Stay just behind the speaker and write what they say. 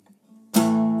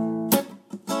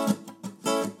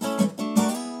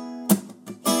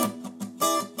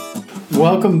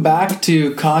Welcome back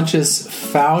to Conscious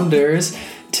Founders.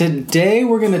 Today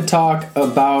we're going to talk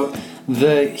about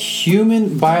the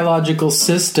human biological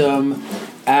system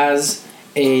as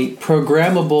a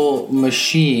programmable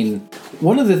machine.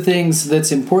 One of the things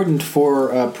that's important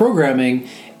for programming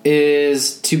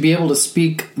is to be able to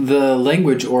speak the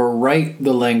language or write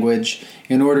the language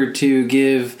in order to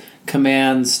give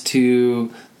commands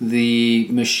to the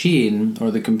machine or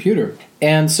the computer.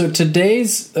 And so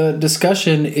today's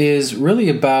discussion is really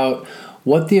about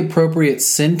what the appropriate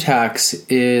syntax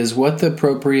is, what the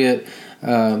appropriate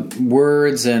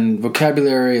words and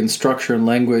vocabulary and structure and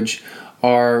language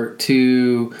are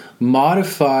to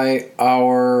modify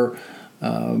our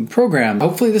program.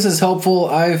 Hopefully this is helpful.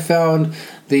 I've found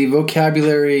the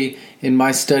vocabulary in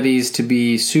my studies to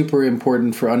be super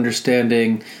important for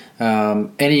understanding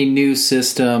any new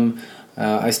system.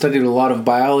 I studied a lot of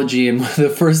biology, and one of the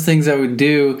first things I would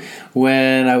do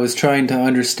when I was trying to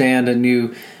understand a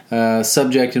new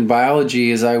subject in biology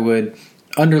is I would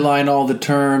underline all the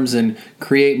terms and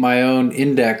create my own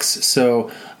index.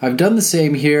 So I've done the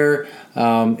same here.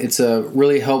 It's a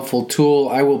really helpful tool.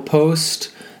 I will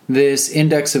post this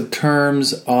index of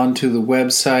terms onto the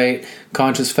website,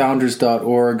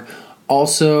 consciousfounders.org.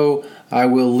 Also, I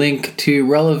will link to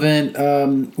relevant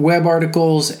web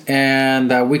articles and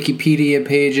Wikipedia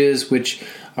pages, which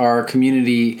are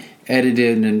community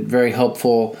edited and very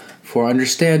helpful for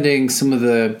understanding some of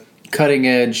the cutting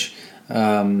edge,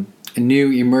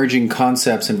 new emerging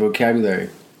concepts and vocabulary.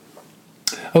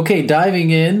 Okay,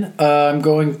 diving in, I'm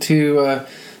going to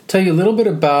tell you a little bit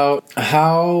about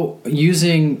how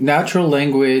using natural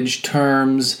language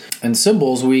terms and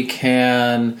symbols we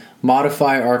can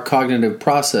modify our cognitive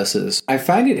processes. I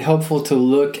find it helpful to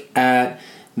look at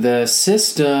the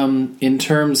system in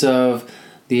terms of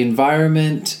the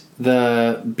environment,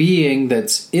 the being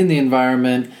that's in the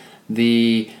environment,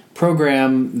 the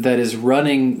program that is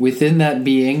running within that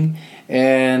being,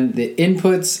 and the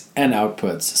inputs and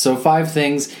outputs. So 5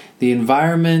 things: the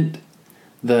environment,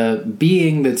 the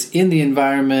being that's in the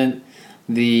environment,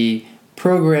 the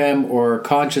program or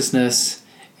consciousness,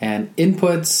 and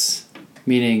inputs,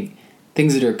 meaning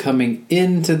things that are coming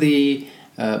into the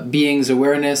being's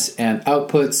awareness, and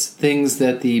outputs, things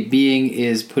that the being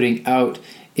is putting out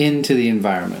into the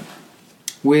environment.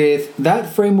 With that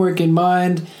framework in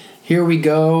mind, here we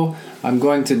go. I'm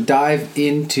going to dive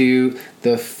into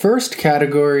the first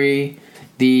category,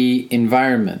 the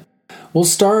environment. We'll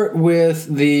start with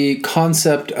the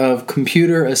concept of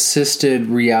computer-assisted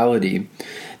reality.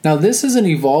 Now, this is an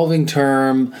evolving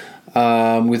term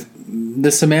with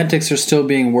the semantics are still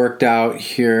being worked out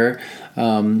here.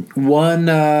 One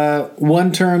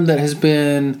term that has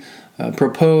been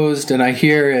proposed, and I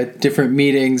hear at different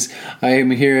meetings, I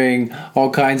am hearing all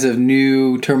kinds of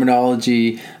new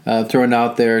terminology thrown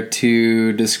out there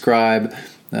to describe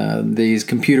these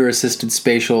computer-assisted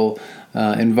spatial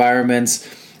environments.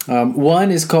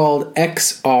 One is called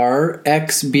XR,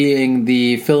 X being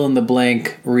the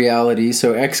fill-in-the-blank reality.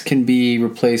 So X can be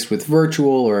replaced with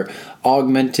virtual or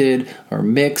augmented or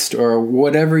mixed or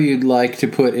whatever you'd like to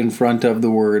put in front of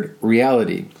the word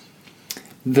reality.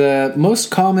 The most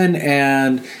common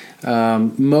and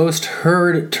most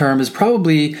heard term is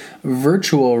probably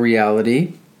virtual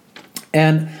reality.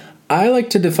 And I like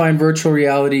to define virtual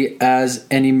reality as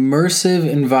an immersive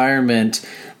environment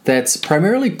that's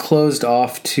primarily closed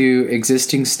off to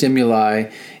existing stimuli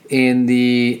in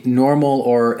the normal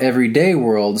or everyday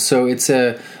world. So it's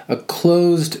a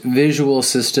closed visual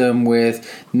system with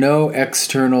no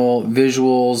external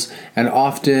visuals and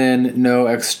often no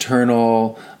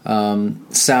external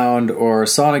sound or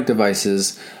sonic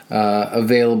devices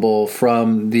available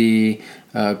from the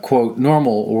quote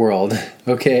normal world.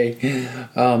 Okay.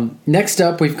 Next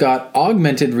up, we've got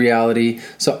augmented reality.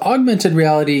 So augmented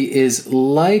reality is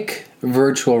like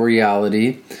virtual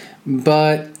reality,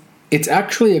 but it's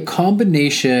actually a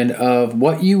combination of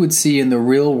what you would see in the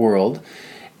real world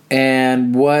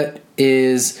and what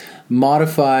is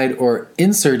modified or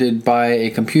inserted by a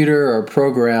computer or a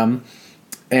program.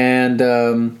 And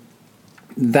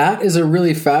that is a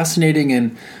really fascinating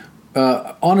and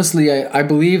honestly, I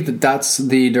believe that that's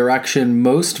the direction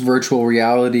most virtual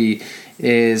reality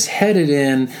is headed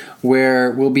in,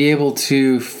 where we'll be able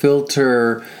to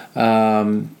filter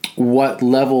what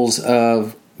levels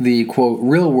of the, quote,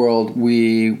 real world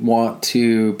we want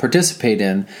to participate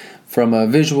in from a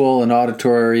visual, an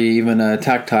auditory, even a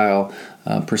tactile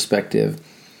perspective.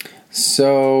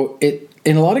 So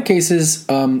in a lot of cases,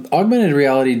 augmented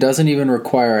reality doesn't even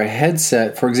require a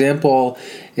headset. For example,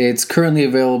 it's currently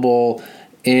available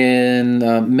in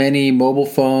many mobile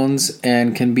phones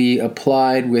and can be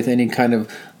applied with any kind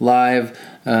of live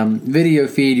video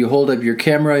feed. You hold up your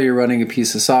camera, you're running a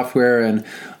piece of software, and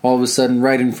all of a sudden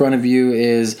right in front of you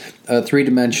is a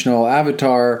three-dimensional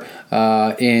avatar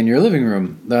in your living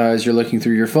room as you're looking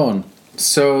through your phone.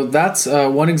 So that's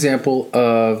one example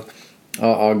of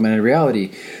augmented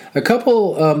reality. A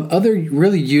couple other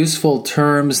really useful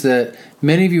terms that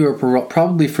many of you are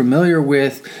probably familiar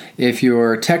with if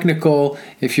you're technical.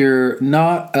 If you're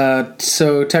not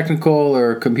so technical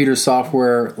or computer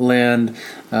software land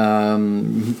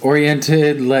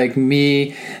oriented like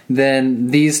me,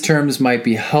 then these terms might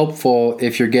be helpful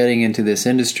if you're getting into this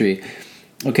industry.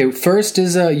 Okay, first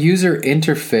is a user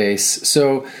interface.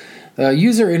 So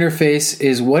user interface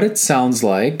is what it sounds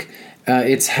like.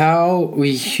 It's how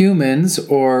we humans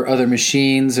or other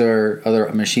machines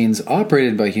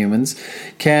operated by humans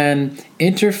can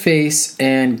interface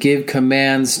and give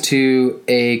commands to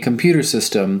a computer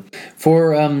system.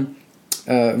 For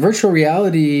virtual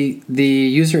reality, the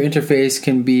user interface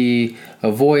can be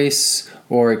a voice,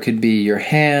 or it could be your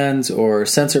hands, or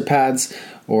sensor pads,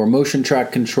 or motion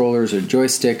track controllers, or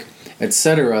joystick,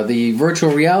 etc. The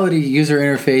virtual reality user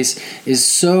interface is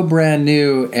so brand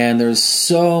new, and there's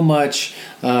so much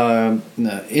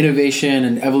innovation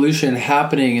and evolution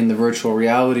happening in the virtual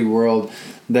reality world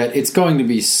that it's going to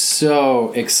be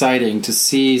so exciting to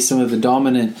see some of the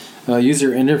dominant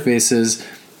user interfaces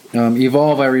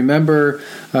evolve. I remember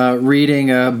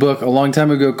reading a book a long time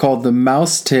ago called The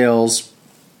Mouse Tales,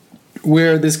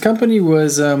 where this company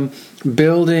was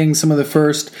building some of the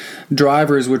first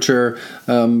drivers, which are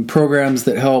programs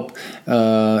that help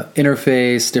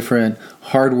interface different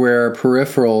hardware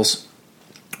peripherals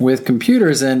with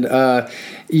computers. And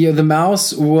the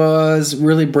mouse was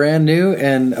really brand new,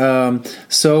 and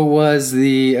so was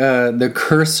the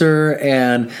cursor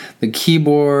and the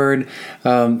keyboard.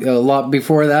 A lot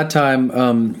before that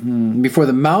time, before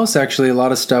the mouse, actually, a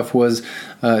lot of stuff was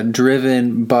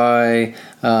driven by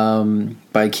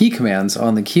key commands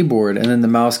on the keyboard, and then the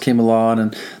mouse came along,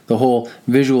 and the whole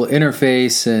visual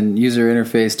interface and user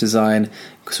interface design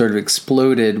sort of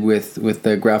exploded with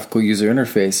the graphical user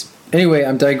interface. Anyway,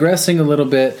 I'm digressing a little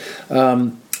bit.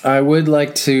 I would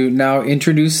like to now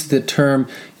introduce the term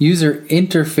user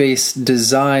interface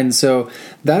design. So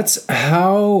that's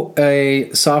how a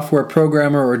software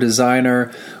programmer or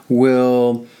designer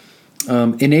will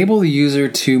enable the user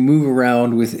to move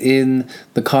around within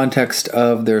the context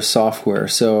of their software.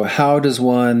 So how does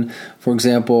one, for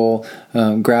example,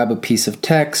 grab a piece of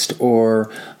text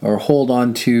or hold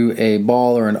on to a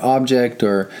ball or an object,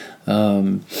 or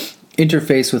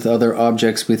interface with other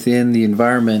objects within the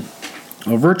environment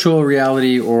of virtual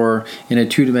reality or in a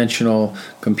two-dimensional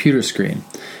computer screen.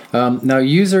 Now,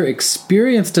 user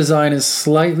experience design is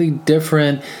slightly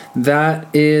different.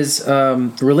 That is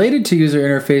related to user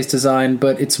interface design,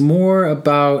 but it's more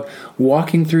about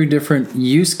walking through different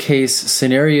use case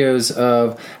scenarios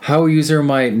of how a user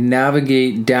might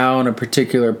navigate down a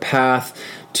particular path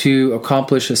to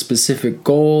accomplish a specific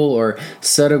goal or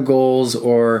set of goals,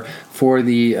 or for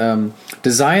the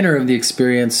designer of the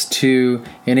experience to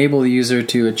enable the user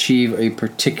to achieve a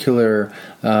particular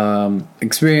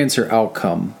experience or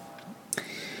outcome.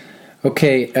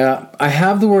 Okay, I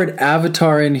have the word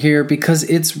avatar in here because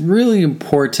it's really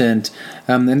important.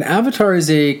 An avatar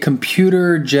is a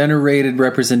computer-generated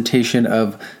representation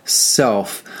of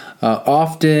self.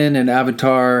 Often an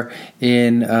avatar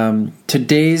in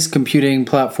today's computing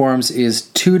platforms is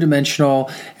two-dimensional,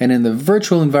 and in the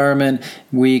virtual environment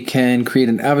we can create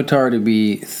an avatar to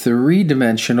be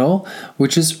three-dimensional,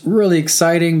 which is really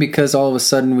exciting because all of a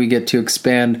sudden we get to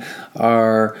expand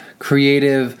our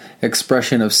creative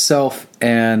expression of self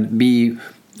and be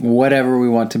whatever we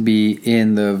want to be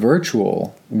in the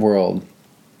virtual world.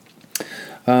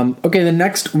 Okay, the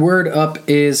next word up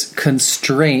is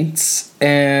constraints.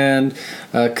 And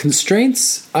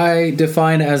constraints I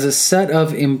define as a set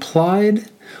of implied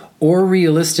or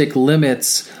realistic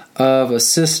limits of a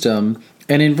system.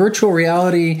 And in virtual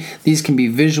reality, these can be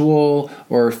visual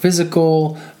or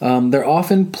physical. They're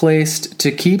often placed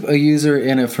to keep a user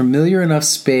in a familiar enough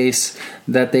space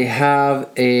that they have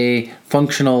a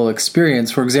functional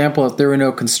experience. For example, if there were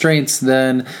no constraints,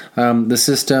 then the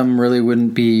system really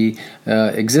wouldn't be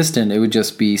existent. It would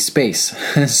just be space.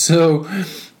 So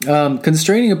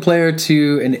constraining a player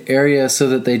to an area so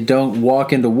that they don't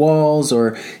walk into walls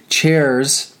or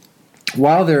chairs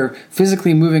while they're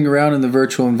physically moving around in the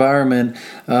virtual environment,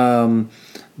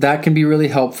 that can be really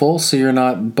helpful, so you're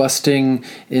not busting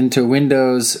into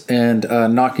windows and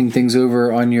knocking things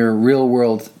over on your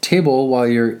real-world table while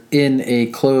you're in a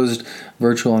closed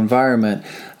virtual environment.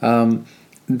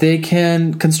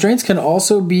 Constraints can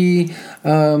also be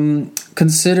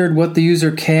considered what the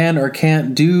user can or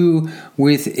can't do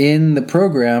within the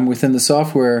program, within the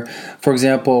software, for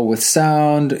example, with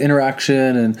sound,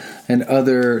 interaction, and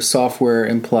other software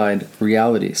implied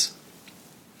realities.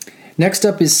 Next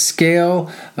up is scale.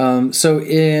 So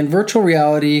in virtual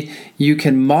reality, you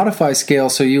can modify scale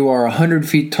so you are 100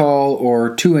 feet tall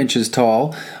or 2 inches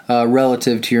tall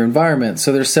relative to your environment.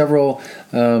 So there's several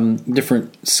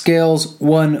different scales.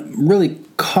 One really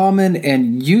common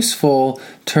and useful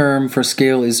term for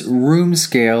scale is room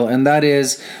scale, and that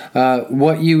is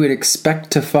what you would expect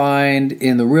to find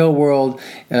in the real world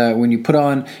when you put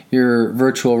on your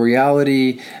virtual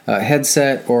reality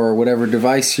headset or whatever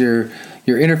device you're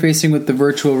interfacing with the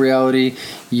virtual reality.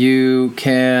 You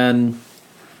can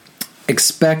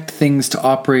expect things to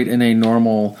operate in a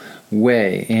normal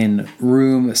way in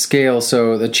room scale.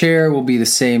 So the chair will be the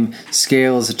same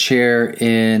scale as a chair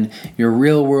in your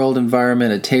real world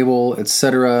environment, a table,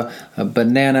 etc., a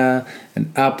banana,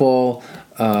 an apple.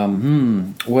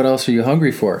 What else are you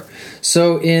hungry for?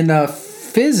 So in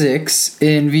physics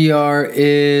in VR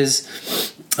is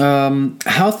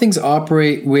how things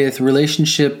operate with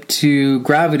relationship to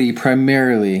gravity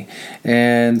primarily.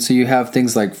 And so you have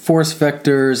things like force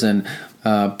vectors and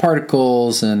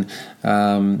particles and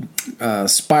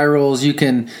spirals. You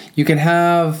can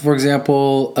have, for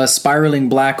example, a spiraling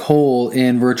black hole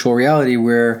in virtual reality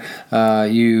where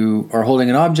you are holding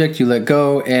an object, you let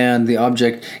go, and the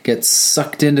object gets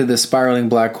sucked into the spiraling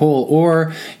black hole.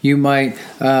 Or you might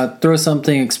throw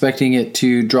something expecting it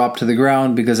to drop to the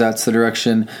ground because that's the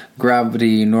direction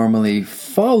gravity normally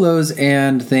follows,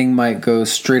 and thing might go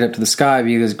straight up to the sky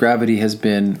because gravity has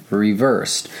been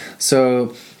reversed.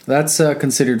 So that's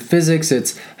considered physics.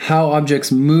 It's how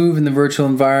objects move in the virtual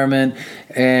environment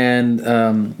and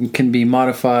can be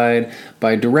modified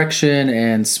by direction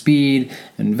and speed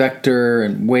and vector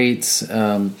and weights.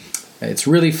 It's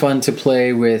really fun to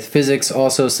play with physics.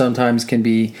 Also, sometimes can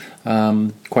be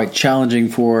quite challenging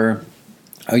for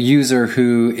a user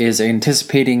who is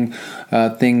anticipating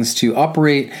things to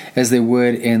operate as they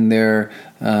would in their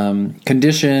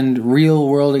conditioned real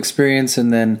world experience,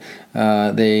 and then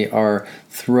they are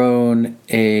thrown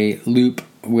a loop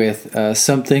with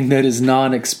something that is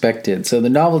non-expected. So the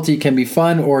novelty can be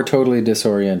fun or totally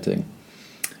disorienting.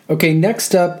 Okay,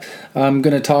 next up, I'm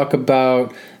going to talk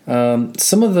about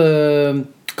some of the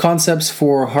concepts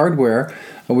for hardware.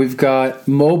 We've got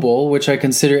mobile, which I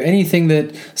consider anything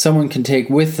that someone can take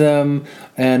with them,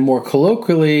 and more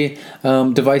colloquially,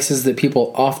 devices that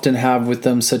people often have with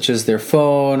them, such as their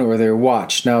phone or their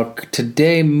watch. Now,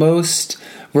 today, most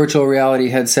virtual reality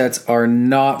headsets are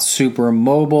not super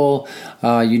mobile.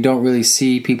 You don't really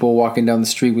see people walking down the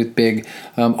street with big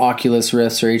Oculus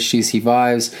Rifts or HTC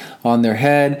Vives on their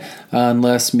head,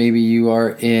 unless maybe you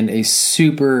are in a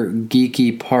super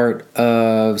geeky part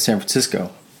of San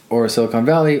Francisco or Silicon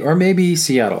Valley, or maybe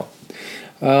Seattle.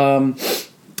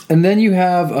 And then you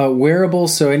have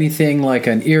wearables, so anything like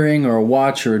an earring or a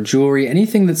watch or a jewelry,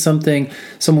 anything that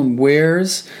someone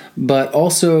wears, but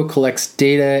also collects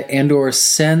data and or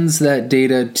sends that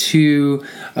data to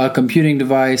a computing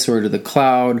device or to the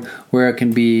cloud where it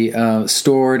can be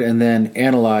stored and then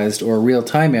analyzed or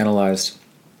real-time analyzed.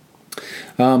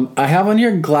 I have on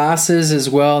here glasses as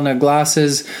well. Now,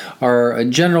 glasses are a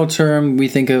general term we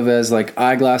think of as like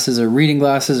eyeglasses or reading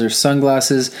glasses or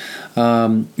sunglasses.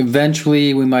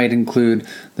 Eventually, we might include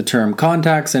the term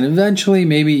contacts, and eventually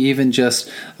maybe even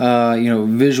just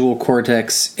visual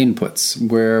cortex inputs,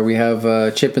 where we have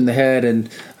a chip in the head and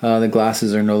the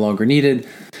glasses are no longer needed.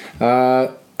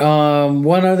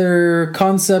 One other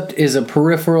concept is a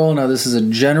peripheral. Now, this is a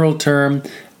general term.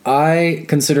 I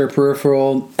consider a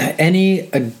peripheral any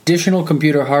additional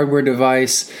computer hardware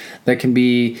device that can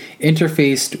be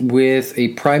interfaced with a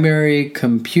primary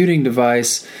computing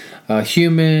device,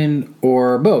 human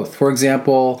or both. For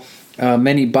example,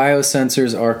 many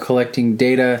biosensors are collecting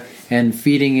data and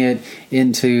feeding it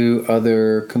into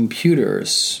other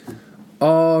computers.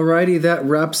 Alrighty, that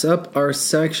wraps up our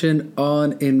section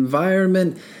on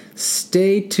environment.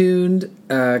 Stay tuned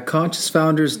at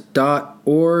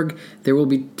consciousfounders.org. There will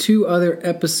be 2 other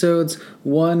episodes,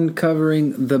 one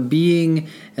covering the being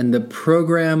and the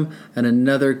program, and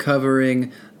another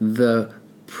covering the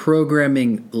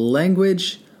programming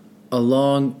language,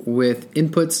 along with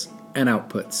inputs and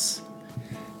outputs.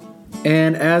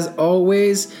 And as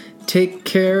always, take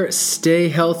care, stay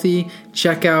healthy,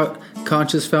 check out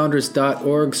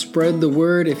consciousfounders.org. Spread the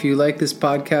word. If you like this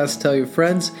podcast, tell your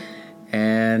friends.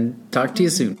 And talk to you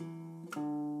soon.